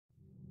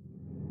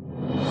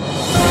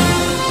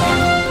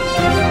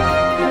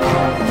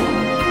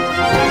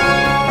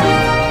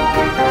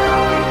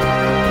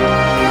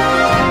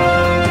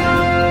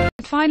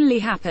finally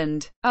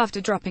happened.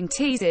 After dropping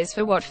teasers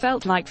for what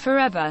felt like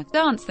forever,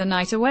 Dance the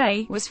Night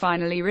Away was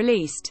finally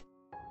released.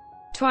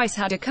 Twice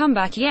had a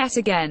comeback yet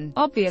again,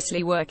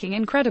 obviously working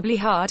incredibly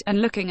hard, and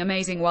looking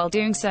amazing while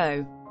doing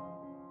so.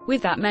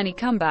 With that many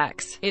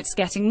comebacks, it's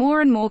getting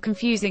more and more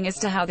confusing as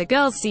to how the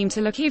girls seem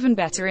to look even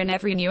better in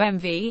every new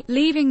MV,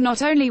 leaving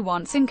not only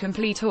once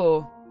incomplete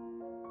or.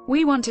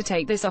 We want to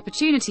take this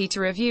opportunity to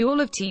review all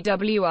of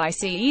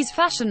TWICE's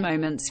fashion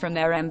moments from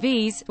their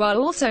MVs,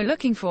 while also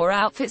looking for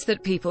outfits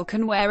that people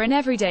can wear in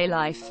everyday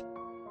life.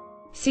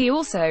 See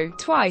also,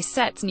 Twice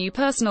sets new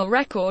personal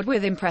record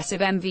with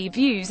impressive MV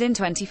views in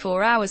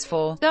 24 hours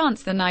for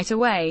Dance the Night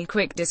Away.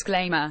 Quick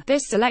disclaimer,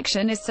 this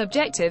selection is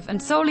subjective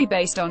and solely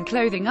based on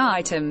clothing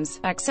items,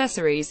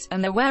 accessories,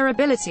 and their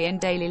wearability in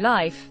daily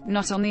life,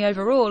 not on the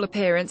overall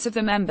appearance of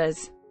the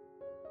members.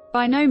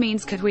 By no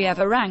means could we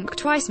ever rank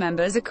Twice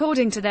members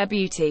according to their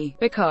beauty,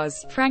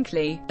 because,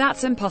 frankly,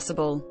 that's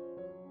impossible.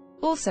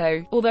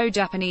 Also, although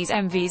Japanese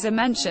MVs are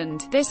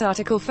mentioned, this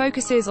article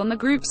focuses on the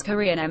group's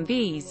Korean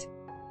MVs.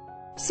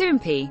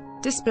 Soompi.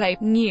 Display.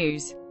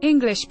 News.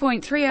 English.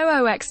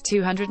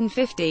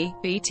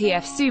 300x250,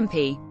 BTF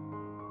Soompi.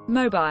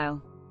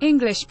 Mobile.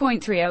 English.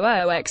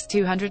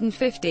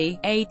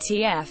 300x250,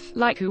 ATF,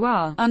 like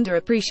UR,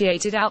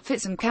 underappreciated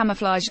outfits and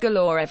camouflage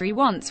galore. Every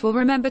once will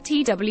remember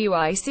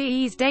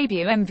TWICE's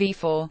debut MV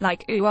for,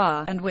 like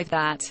UR, and with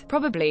that,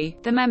 probably,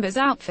 the members'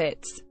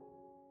 outfits.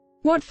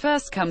 What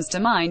first comes to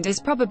mind is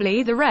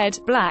probably the red,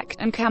 black,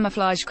 and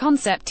camouflage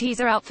concept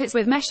teaser outfits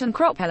with mesh and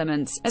crop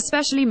elements,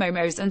 especially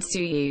Momo's and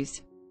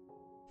Suyu's.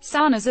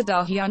 Sana's or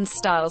Dahyun's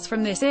styles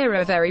from this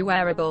era are very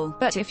wearable,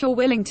 but if you're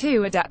willing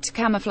to adapt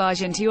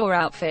camouflage into your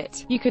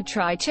outfit, you could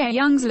try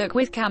Chaeyoung's look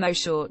with camo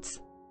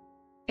shorts.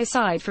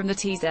 Aside from the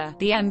teaser,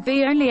 the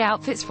MV-only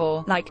outfits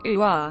for, like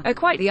UR, are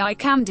quite the eye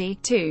candy,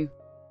 too.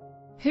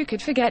 Who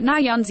could forget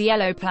Nayeon's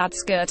yellow plaid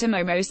skirt or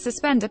Momo's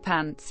suspender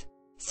pants?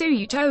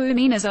 Suyu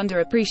Toumina's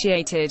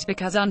underappreciated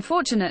because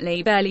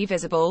unfortunately barely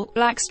visible,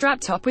 black strap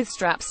top with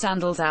strap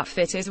sandals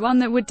outfit is one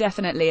that would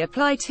definitely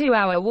apply to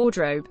our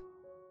wardrobe.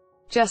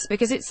 Just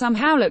because it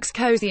somehow looks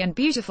cozy and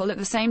beautiful at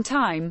the same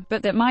time,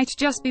 but that might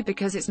just be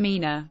because it's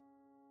Mina.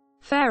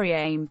 Fairy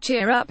Aim,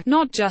 Cheer Up,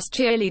 not just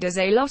cheerleaders.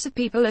 A lot of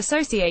people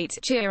associate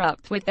Cheer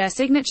Up with their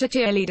signature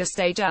cheerleader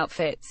stage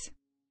outfits.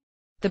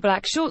 The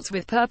black shorts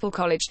with purple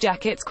college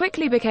jackets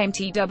quickly became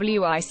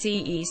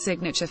TWICE's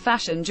signature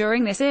fashion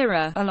during this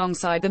era,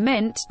 alongside the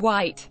mint,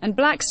 white, and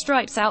black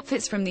stripes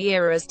outfits from the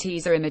era's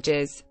teaser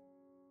images.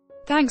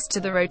 Thanks to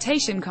the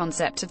rotation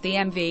concept of the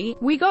MV,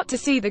 we got to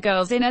see the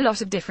girls in a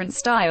lot of different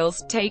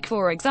styles. Take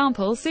for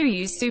example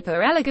Suyu's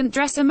super elegant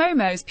dress or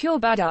Momo's pure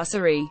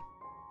badassery.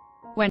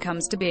 When it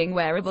comes to being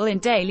wearable in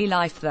daily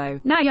life though,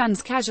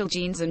 Nayeon's casual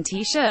jeans and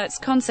t-shirts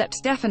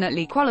concept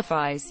definitely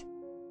qualifies.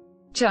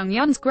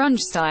 Jungyeon's grunge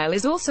style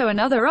is also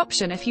another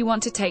option if you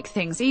want to take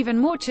things even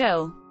more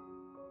chill.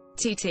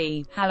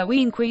 TT,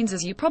 Halloween Queens.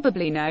 As you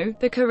probably know,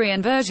 the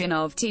Korean version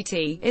of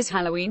TT is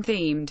Halloween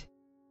themed.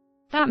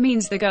 That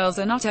means the girls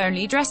are not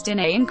only dressed in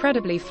a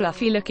incredibly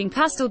fluffy looking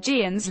pastel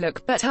jeans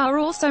look, but are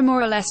also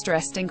more or less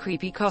dressed in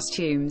creepy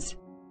costumes.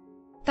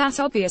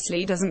 That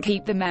obviously doesn't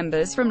keep the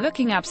members from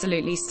looking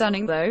absolutely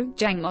stunning though.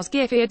 Jangmo's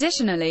Giffy.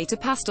 Additionally to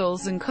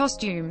pastels and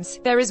costumes,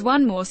 there is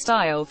one more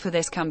style for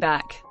this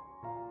comeback.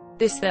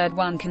 This third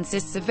one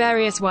consists of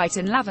various white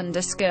and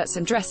lavender skirts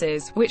and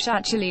dresses, which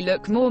actually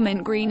look more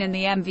mint green in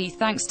the MV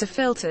thanks to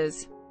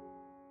filters.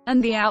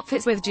 And the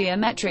outfits with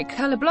geometric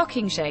color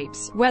blocking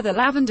shapes, whether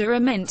lavender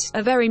or mint,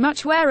 are very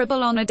much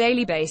wearable on a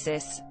daily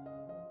basis.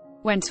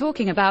 When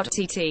talking about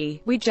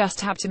TT, we just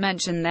have to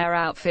mention their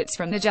outfits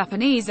from the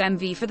Japanese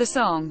MV for the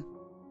song.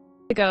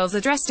 The girls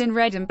are dressed in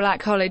red and black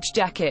college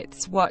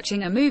jackets,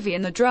 watching a movie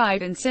in the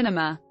drive-in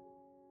cinema.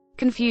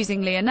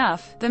 Confusingly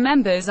enough, the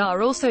members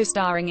are also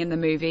starring in the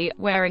movie,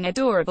 wearing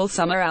adorable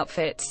summer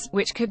outfits,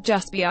 which could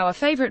just be our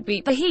favorite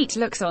Beat the Heat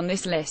looks on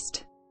this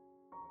list.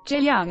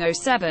 Jaeyoung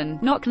 07,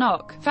 Knock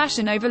Knock,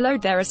 fashion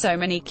overload. There are so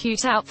many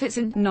cute outfits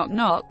in Knock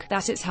Knock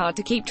that it's hard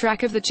to keep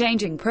track of the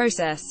changing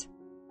process.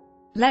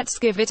 Let's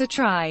give it a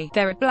try.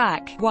 There are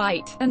black,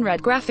 white, and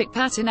red graphic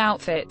pattern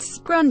outfits,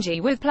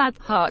 grungy with plaid,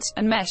 heart,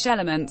 and mesh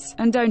elements,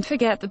 and don't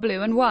forget the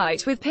blue and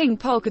white with pink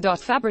polka dot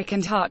fabric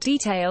and heart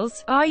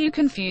details. Are you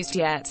confused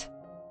yet?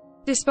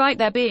 Despite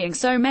there being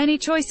so many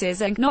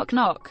choices in Knock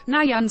Knock,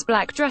 Nayeon's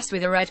black dress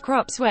with a red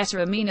crop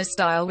sweater, Amina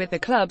style with the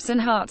clubs and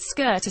heart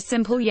skirt are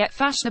simple yet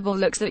fashionable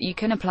looks that you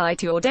can apply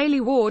to your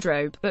daily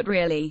wardrobe, but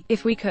really,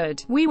 if we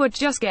could, we would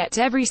just get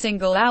every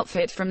single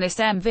outfit from this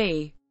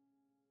MV.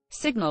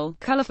 Signal,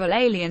 colorful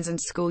aliens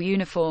and school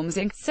uniforms.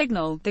 In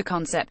Signal, the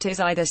concept is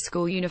either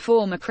school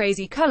uniform or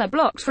crazy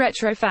color-blocked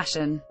retro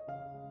fashion.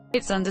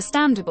 It's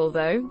understandable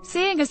though,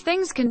 seeing as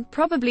things can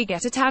probably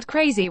get a tad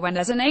crazy when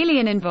there's an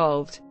alien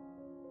involved.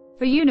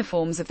 The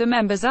uniforms of the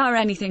members are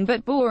anything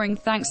but boring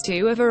thanks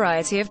to a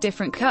variety of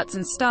different cuts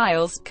and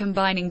styles,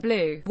 combining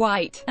blue,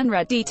 white, and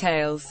red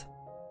details.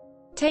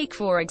 Take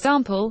for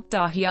example,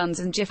 Dahyun's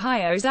and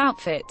Jihyo's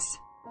outfits.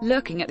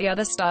 Looking at the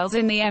other styles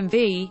in the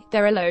MV,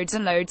 there are loads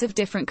and loads of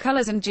different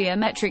colors and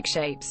geometric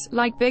shapes,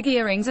 like big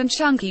earrings and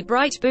chunky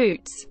bright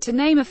boots, to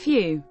name a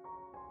few.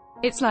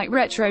 It's like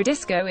retro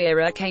disco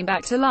era came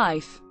back to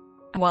life.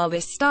 While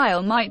this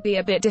style might be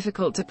a bit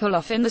difficult to pull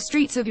off in the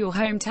streets of your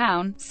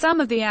hometown,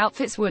 some of the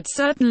outfits would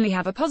certainly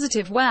have a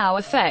positive wow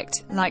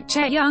effect, like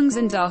Chaeyoung's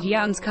and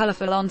Dahyun's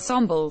colorful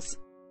ensembles.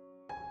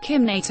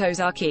 Kim Nato's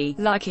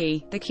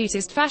Lucky, the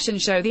cutest fashion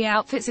show. The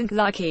outfits in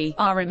Lucky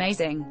are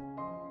amazing.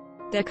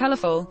 They're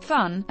colorful,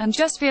 fun, and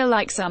just feel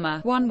like summer,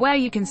 one where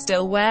you can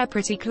still wear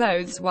pretty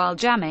clothes while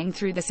jamming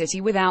through the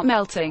city without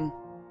melting.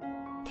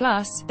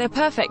 Plus, they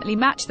perfectly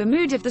match the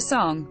mood of the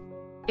song.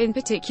 In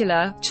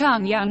particular,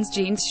 Changhyun's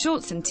jeans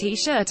shorts and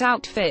t-shirt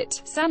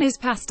outfit, Sunny's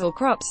pastel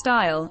crop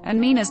style,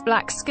 and Mina's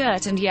black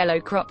skirt and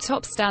yellow crop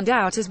top stand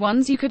out as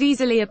ones you could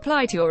easily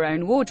apply to your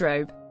own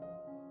wardrobe.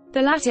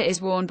 The latter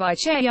is worn by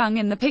Chaeyoung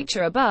in the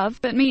picture above,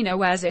 but Mina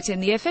wears it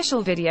in the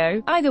official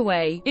video. Either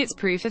way, it's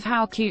proof of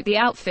how cute the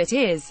outfit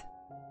is.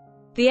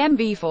 The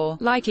MV for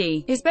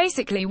Likey is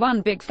basically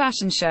one big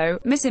fashion show.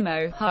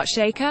 Missimo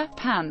Heartshaker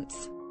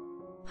Pants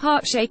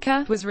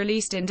Heartshaker was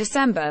released in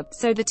December,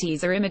 so the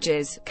teaser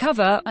images,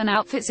 cover, and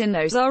outfits in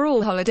those are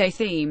all holiday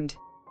themed.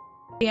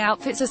 The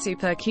outfits are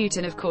super cute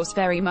and of course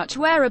very much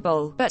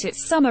wearable, but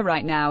it's summer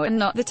right now and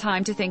not the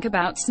time to think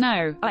about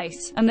snow,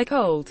 ice, and the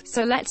cold,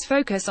 so let's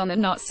focus on the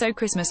not so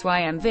Christmas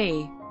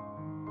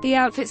YMV. The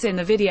outfits in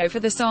the video for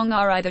the song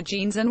are either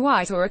jeans and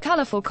white or a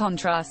colorful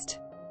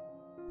contrast.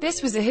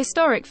 This was a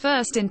historic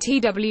first in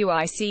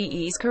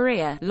TWICE's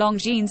career, long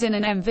jeans in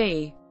an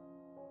MV.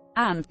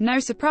 And, no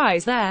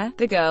surprise there,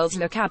 the girls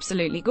look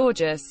absolutely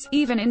gorgeous,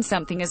 even in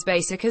something as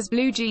basic as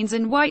blue jeans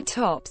and white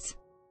tops.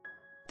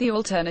 The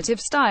alternative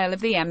style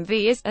of the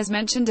MV is, as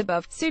mentioned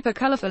above, super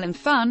colorful and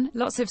fun,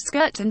 lots of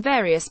skirt and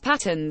various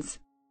patterns.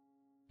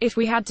 If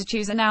we had to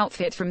choose an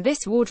outfit from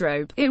this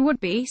wardrobe, it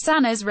would be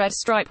Sana's red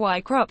stripe Y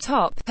crop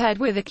top, paired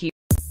with a cute